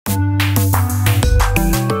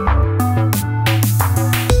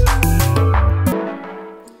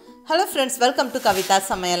friends, welcome to Kavitha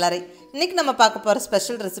Samayalarai. இன்னைக்கு நம்ம பார்க்க போற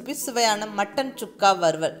ஸ்பெஷல் ரெசிபி சுவையான மட்டன் சுக்கா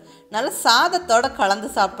வறுவல். நல்ல சாதத்தோட கலந்து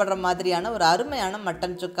சாப்பிடுற மாதிரியான ஒரு அருமையான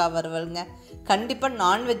மட்டன் சுக்கா வறுவல்ங்க. கண்டிப்பா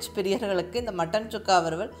நான்வெஜ் பிரியர்களுக்கு இந்த மட்டன் சுக்கா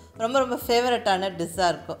வறுவல் ரொம்ப ஃபேவரட்டான டிஷ்ஷா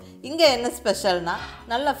இருக்கும். இங்க என்ன ஸ்பெஷல்னா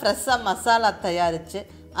நல்ல ஃப்ரெஷ்ஷா மசாலா தயாரிச்சு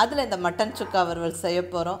அதில் இந்த மட்டன் சுக்கா வறுவல் செய்ய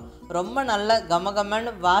போகிறோம். ரொம்ப நல்ல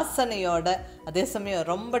கமகமன்னு வாசனையோட அதே சமயம்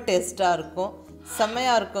ரொம்ப டேஸ்ட்டாக இருக்கும்,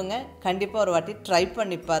 செம்மையாக இருக்குங்க. கண்டிப்பாக ஒரு வாட்டி ட்ரை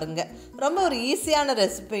பண்ணி பாருங்கள். ரொம்ப ஒரு ஈஸியான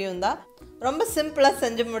ரெசிபியும் தான், ரொம்ப சிம்பிளாக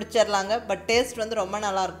செஞ்சு முடிச்சிடலாங்க. பட் டேஸ்ட் வந்து ரொம்ப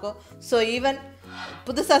நல்லாயிருக்கும். ஸோ ஈவன்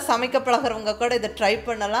புதுசாக சமைக்க பழகிறவங்க கூட இதை ட்ரை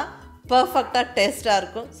பண்ணலாம், பர்ஃபெக்டாக டேஸ்ட்டாக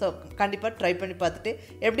இருக்கும். ஸோ கண்டிப்பாக ட்ரை பண்ணி பார்த்துட்டு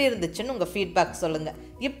எப்படி இருந்துச்சுன்னு உங்கள் ஃபீட்பேக் சொல்லுங்கள்.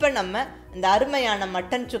 இப்போ நம்ம இந்த அருமையான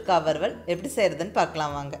மட்டன் சுக்கா வறுவல் எப்படி செய்கிறதுன்னு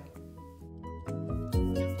பார்க்கலாம் வாங்க.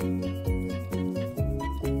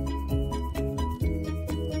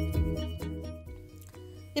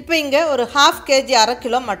 இப்போ இங்கே ஒரு 1/2 kg 1/2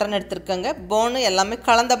 கிலோ மட்டன் எடுத்துருக்கேங்க. போனு எல்லாமே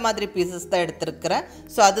கலந்த மாதிரி பீசஸ் தான் எடுத்துருக்கிறேன்.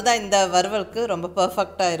 ஸோ அதுதான் இந்த வறுவலுக்கு ரொம்ப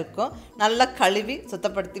பர்ஃபெக்டாக இருக்கும். நல்லா கழுவி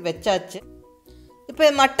சுத்தப்படுத்தி வச்சாச்சு. இப்போ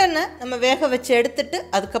மட்டனை நம்ம வேக வச்சு எடுத்துட்டு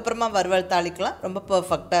அதுக்கப்புறமா வறுவல் தாளிக்கலாம், ரொம்ப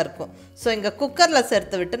பர்ஃபெக்டாக இருக்கும். ஸோ இங்கே குக்கரில்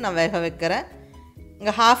சேர்த்து விட்டு நான் வேக வைக்கிறேன்.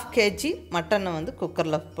 இங்கே 1/2 kg மட்டனை வந்து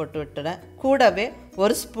குக்கரில் போட்டு விட்டுறேன். கூடவே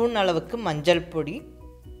 1 ஸ்பூன் அளவுக்கு மஞ்சள் பொடி,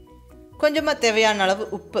 கொஞ்சமாக தேவையான அளவு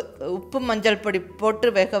உப்பு மஞ்சள் பொடி போட்டு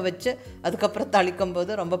வேக வச்சு அதுக்கப்புறம் தாளிக்கும்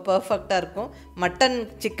போது ரொம்ப பர்ஃபெக்டாக இருக்கும். மட்டன்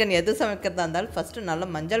சிக்கன் எது சமைக்கிறதா இருந்தாலும் ஃபஸ்ட்டு நல்லா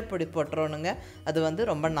மஞ்சள் பொடி போட்டுறோனுங்க, அது வந்து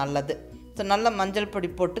ரொம்ப நல்லது. ஸோ நல்லா மஞ்சள்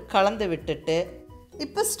பொடி போட்டு கலந்து விட்டுட்டு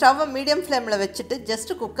இப்போ ஸ்டவ்வை மீடியம் ஃப்ளேமில் வச்சுட்டு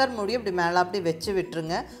ஜஸ்ட்டு குக்கர் மூடி இப்படி மேலே அப்படி வச்சு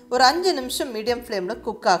விட்டுருங்க. ஒரு 5 நிமிஷம் மீடியம் ஃப்ளேமில்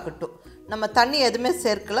குக் ஆகட்டும். நம்ம தண்ணி எதுவுமே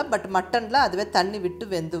சேர்க்கலை, பட் மட்டனில் அதுவே தண்ணி விட்டு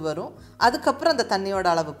வெந்து வரும். அதுக்கப்புறம் அந்த தண்ணியோட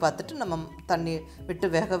அளவு பார்த்துட்டு நம்ம தண்ணி விட்டு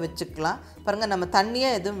வேக வச்சுக்கலாம். பாருங்கள், நம்ம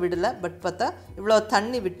தண்ணியே எதுவும் விடலை, பட் பார்த்தா இவ்வளோ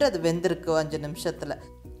தண்ணி விட்டு அது வெந்திருக்கு 5 நிமிஷத்தில்.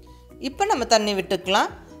 இப்போ நம்ம தண்ணி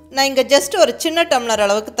விட்டுக்கலாம். நான் இங்கே ஜஸ்ட் ஒரு சின்ன டம்ளர்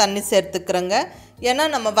அளவுக்கு தண்ணி சேர்த்துக்கிறேங்க. ஏன்னா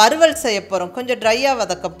நம்ம வறுவல் செய்ய போகிறோம், கொஞ்சம் ட்ரையாக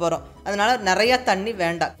வதக்க போகிறோம், அதனால் நிறையா தண்ணி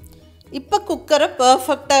வேண்டாம். இப்போ குக்கரை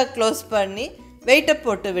பர்ஃபெக்டாக க்ளோஸ் பண்ணி வெயிட்டை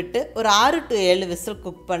போட்டு விட்டு ஒரு 6 to 7 விசில்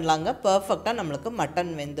குக் பண்ணலாங்க. பர்ஃபெக்டாக நம்மளுக்கு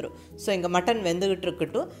மட்டன் வெந்துடும். ஸோ இங்கே மட்டன் வெந்துக்கிட்டு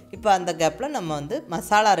இருக்கட்டும். இப்போ அந்த கேப்பில் நம்ம வந்து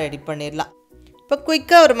மசாலா ரெடி பண்ணிடலாம். இப்போ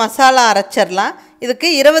குயிக்காக ஒரு மசாலா அரைச்சிடலாம். இதுக்கு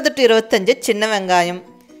 20 to 25 சின்ன வெங்காயம்,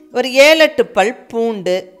 ஒரு 7-8 பல்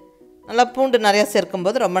பூண்டு, நல்லா பூண்டு நிறையா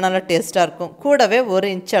சேர்க்கும்போது ரொம்ப நல்லா டேஸ்ட்டாக இருக்கும். கூடவே 1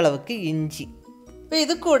 இன்ச் அளவுக்கு இஞ்சி. இப்போ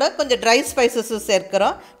இது கூட கொஞ்சம் ட்ரை ஸ்பைசஸும்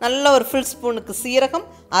சேர்க்குறோம். நல்ல ஒரு ஃபுல் ஸ்பூனுக்கு சீரகம்,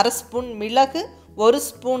 1/2 ஸ்பூன் மிளகு, 1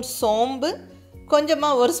 ஸ்பூன் சோம்பு,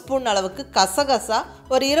 கொஞ்சமாக 1 ஸ்பூன் அளவுக்கு கசகசா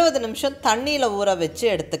ஒரு 20 நிமிஷம் தண்ணியில் ஊற வச்சு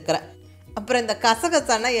எடுத்துக்கிறேன். அப்புறம் இந்த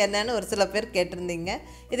கசகசானா என்னன்னு ஒரு சில பேர் கேட்டிருந்தீங்க.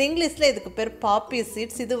 இது இங்கிலீஷில் இதுக்கு பேர் பாப்பி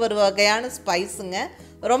சீட்ஸ். இது ஒரு வகையான ஸ்பைஸுங்க,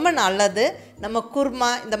 ரொம்ப நல்லது. நம்ம குருமா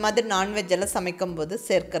இந்த மாதிரி நான்வெஜ் எல்லாம் சமைக்கும் போது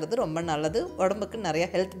சேர்க்கறது ரொம்ப நல்லது. உடம்புக்கு நிறைய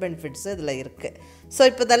ஹெல்த் பெனிஃபிட்ஸு இதில் இருக்குது. ஸோ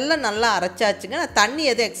இப்போ இதெல்லாம் நல்லா அரைச்சாச்சுங்க. நான் தண்ணி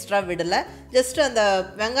எதுவும் எக்ஸ்ட்ரா விடலை, ஜஸ்ட்டு அந்த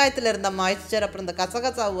வெங்காயத்தில் இருந்த மாய்ஸ்சர் அப்புறம் இந்த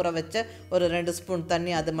கசகசா ஊற வச்ச ஒரு 2 ஸ்பூன்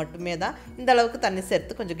தண்ணி, அது மட்டுமே தான். இந்த அளவுக்கு தண்ணி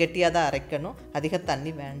சேர்த்து கொஞ்சம் கெட்டியாக தான் அரைக்கணும், அதிக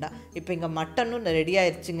தண்ணி வேண்டாம். இப்போ இங்கே மட்டனும் ரெடி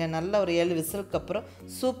ஆயிடுச்சுங்க. நல்ல ஒரு 7 விசிலுக்கு அப்புறம்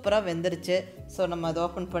சூப்பராக வெந்துருச்சு. ஸோ நம்ம அதை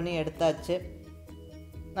ஓப்பன் பண்ணி எடுத்தாச்சு.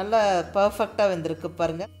 நல்லா பர்ஃபெக்டாக வெந்திருக்கு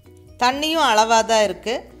பாருங்கள். தண்ணியும் அளவாக தான்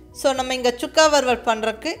இருக்குது. ஸோ நம்ம இங்கே சுக்கா வறுவல்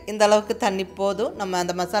பண்ணுறதுக்கு இந்த அளவுக்கு தண்ணி போதும். நம்ம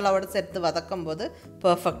அந்த மசாலாவோடு சேர்த்து வதக்கும் போது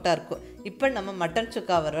பர்ஃபெக்டாக இருக்கும். இப்போ நம்ம மட்டன்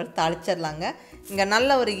சுக்கா வறுவல் தாளிச்சிடலாங்க. இங்கே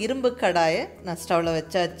நல்ல ஒரு இரும்பு கடாயை நான் ஸ்டவ்வில்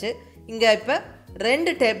வச்சாச்சு. இங்கே இப்போ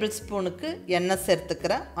 2 டேபிள் ஸ்பூனுக்கு எண்ணெய்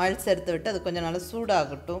சேர்த்துக்கிறேன். ஆயில் சேர்த்து விட்டு அது கொஞ்சம் நல்லா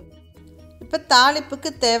சூடாகட்டும். இப்போ தாளிப்புக்கு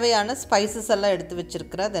தேவையான ஸ்பைசஸ் எல்லாம் எடுத்து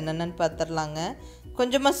வச்சுருக்கிறேன். அது என்னென்னு பார்த்துடலாங்க.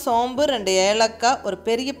 கொஞ்சமாக சோம்பு, 2 ஏலக்காய், ஒரு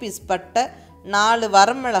பெரிய பீஸ் பட்டை, 4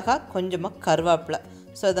 வரமிளகாய், கொஞ்சமாக கருவேப்பிலை.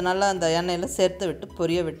 ஸோ இதை நல்லா அந்த எண்ணெயில் சேர்த்து விட்டு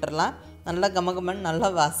பொரிய விட்டுறலாம். நல்லா கமகமன்னு நல்லா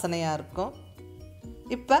வாசனையாக இருக்கும்.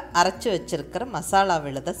 இப்போ அரைச்சி வச்சுருக்கிற மசாலா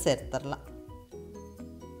விழுதை சேர்த்துடலாம்.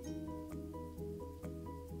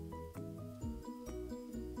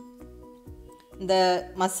 இந்த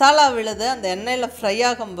மசாலா விழுது அந்த எண்ணெயில் ஃப்ரை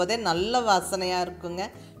ஆகும்போதே நல்ல வாசனையாக இருக்குங்க.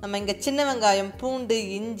 நம்ம இங்கே சின்ன வெங்காயம், பூண்டு,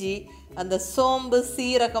 இஞ்சி, அந்த சோம்பு,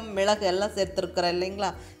 சீரகம், மிளகு எல்லாம் சேர்த்துருக்குறோம் இல்லைங்களா,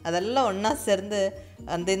 அதெல்லாம் ஒன்றா சேர்ந்து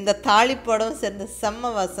இந்த தாளிப்போடவும் சேர்ந்து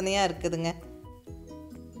செம்ம வாசனையாக இருக்குதுங்க.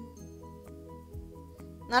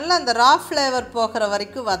 நல்லா அந்த ரா ஃப்ளேவர் போகிற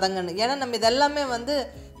வரைக்கும் வதங்கணும். ஏன்னா நம்ம இதெல்லாமே வந்து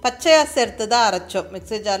பச்சையாக சேர்த்து தான் அரைச்சோம்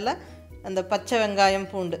மிக்ஸி ஜாரில், அந்த பச்சை வெங்காயம்,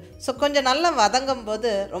 பூண்டு. ஸோ கொஞ்சம் நல்லா வதங்கும் போது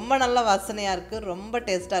ரொம்ப நல்ல வாசனையாக இருக்குது, ரொம்ப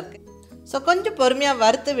டேஸ்ட்டாக இருக்குது. ஸோ கொஞ்சம் பொறுமையாக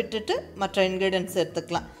வறுத்து விட்டுட்டு மற்ற இன்க்ரீடியன்ட்ஸ்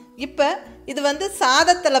சேர்த்துக்கலாம். இப்போ இது வந்து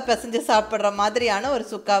சாதத்தில் பிசைஞ்சு சாப்பிட்ற மாதிரியான ஒரு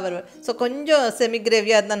சுக்கா வறுவல். ஸோ கொஞ்சம் செமி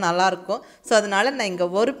கிரேவியாக இருந்தால் நல்லாயிருக்கும். ஸோ அதனால் நான் இங்கே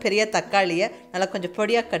ஒரு பெரிய தக்காளியை நல்லா கொஞ்சம்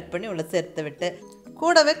பொடியாக கட் பண்ணி உள்ள சேர்த்து விட்டு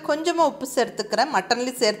கூடவே கொஞ்சமாக உப்பு சேர்த்துக்கிறேன்.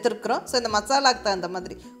 மட்டன்லேயும் சேர்த்துருக்குறோம். ஸோ இந்த மசாலாவுக்கு தகுந்த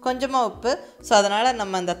மாதிரி கொஞ்சமாக உப்பு. ஸோ அதனால்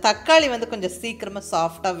நம்ம அந்த தக்காளி வந்து கொஞ்சம் சீக்கிரமாக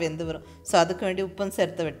சாஃப்டாக வெந்து வரும். ஸோ அதுக்கு வேண்டி உப்பும்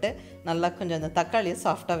சேர்த்து விட்டு நல்லா கொஞ்சம் அந்த தக்காளியை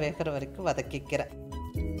சாஃப்டாக வேகிற வரைக்கும் வதக்கிக்கிறேன்.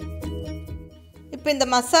 இப்போ இந்த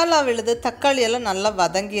மசாலா விழுது தக்காளி எல்லாம் நல்லா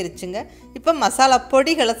வதங்கிருச்சுங்க. இப்போ மசாலா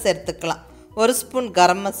பொடிகளை சேர்த்துக்கலாம். 1 ஸ்பூன்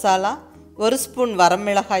கரம் மசாலா, 1 ஸ்பூன்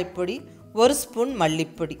வரமிளகாய் பொடி, 1 ஸ்பூன்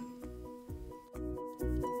மல்லிப்பொடி.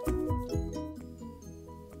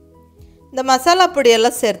 இந்த மசாலா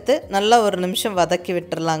பொடியெல்லாம் சேர்த்து நல்லா ஒரு நிமிஷம் வதக்கி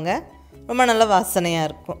விட்டுறலாங்க. ரொம்ப நல்ல வாசனையாக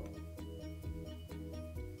இருக்கும்.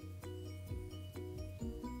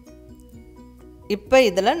 இப்போ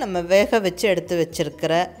இதில் நம்ம வேக வச்சு எடுத்து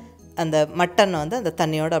வச்சுருக்கிற அந்த மட்டன் வந்து அந்த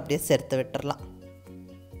தண்ணியோடு அப்படியே சேர்த்து விட்டுறலாம்.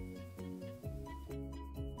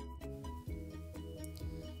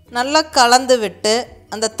 நல்லா கலந்து விட்டு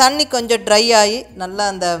அந்த தண்ணி கொஞ்சம் ட்ரை ஆகி நல்லா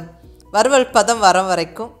அந்த வறுவல் பதம் வர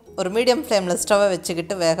வரைக்கும் ஒரு மீடியம் ஃப்ளேமில் ஸ்டவ்வை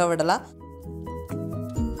வச்சுக்கிட்டு வேக விடலாம்.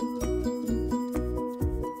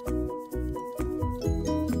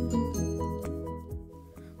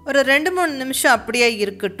 ஒரு 2-3 நிமிஷம் அப்படியே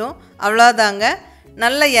இருக்கட்டும். அவ்வளோதாங்க.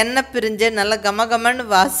 நல்ல எண்ணெய் பிரிஞ்சு நல்ல கமகமன்னு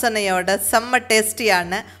வாசனையோட செம்ம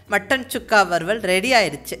டேஸ்டியான மட்டன் சுக்கா வறுவல் ரெடி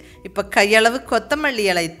ஆயிடுச்சு. இப்போ கையளவு கொத்தமல்லி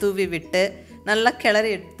இலை தூவி விட்டு நல்லா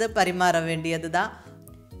கிளறி எடுத்து பரிமாற வேண்டியது தான்.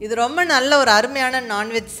 இது ரொம்ப நல்ல ஒரு அருமையான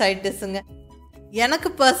நான்வெஜ் சைட் டிஷ்ஷுங்க.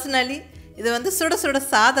 எனக்கு பர்சனலி இது வந்து சுட சுட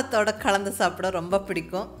சாதத்தோடு கலந்து சாப்பிட ரொம்ப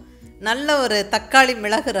பிடிக்கும். நல்ல ஒரு தக்காளி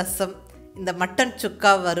மிளகு ரசம், இந்த மட்டன்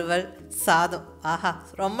சுக்கா வறுவல், சாதம், ஆஹா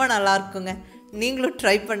ரொம்ப நல்லா இருக்குங்க. நீங்களும்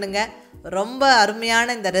ட்ரை பண்ணுங்கள். ரொம்ப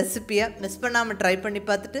அருமையான இந்த ரெசிப்பியை மிஸ் பண்ணாமல் ட்ரை பண்ணி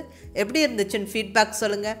பார்த்துட்டு எப்படி இருந்துச்சுன்னு ஃபீட்பேக்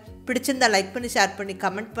சொல்லுங்கள். பிடிச்சிருந்தா லைக் பண்ணி ஷேர் பண்ணி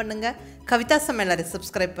கமெண்ட் பண்ணுங்கள். கவிதா சமையலறை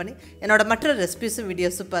சப்ஸ்கிரைப் பண்ணி என்னோட மற்ற ரெசிபிஸும்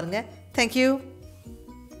வீடியோஸும் பாருங்கள். தேங்க்யூ.